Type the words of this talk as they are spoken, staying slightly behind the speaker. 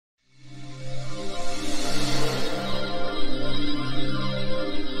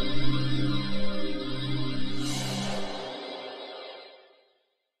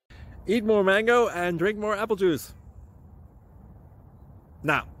Eat more mango and drink more apple juice.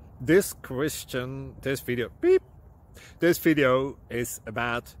 Now, this video is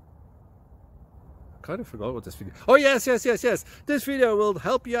about... I kind of forgot what this video... Oh, yes. This video will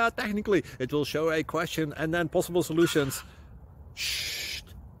help you out technically. It will show a question and then possible solutions. Shh.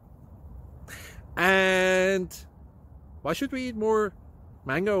 And why should we eat more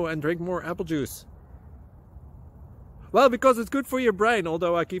mango and drink more apple juice? Well, because it's good for your brain,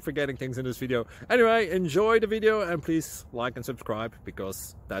 although I keep forgetting things in this video. Anyway, enjoy the video and please like and subscribe,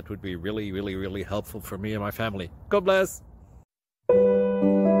 because that would be really helpful for me and my family. God bless!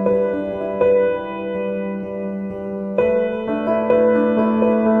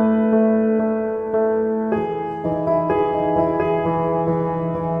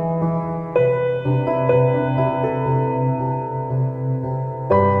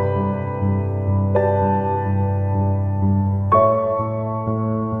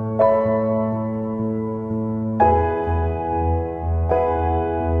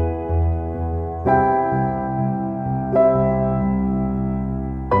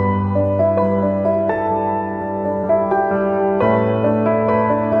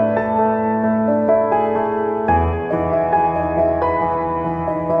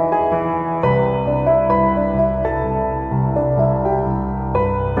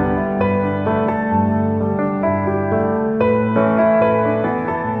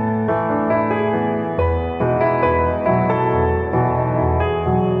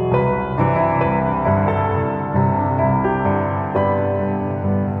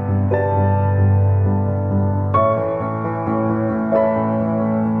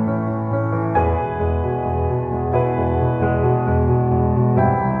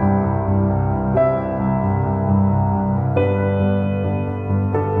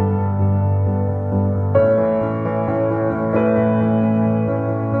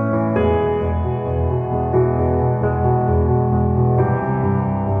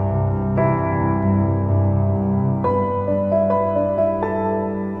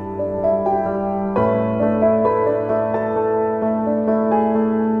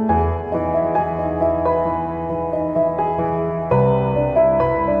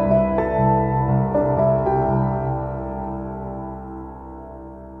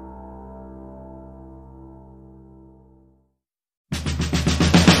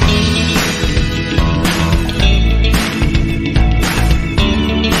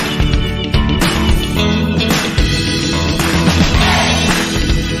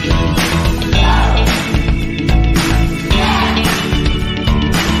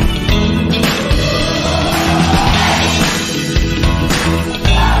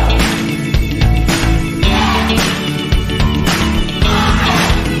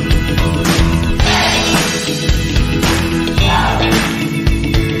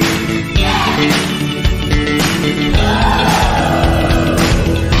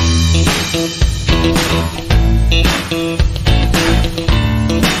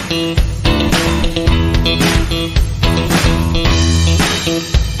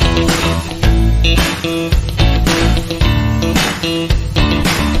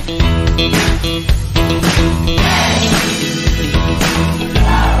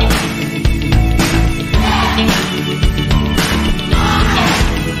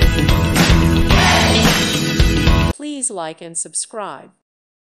 Please like and subscribe.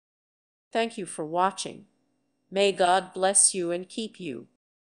 Thank you for watching. May God bless you and keep you.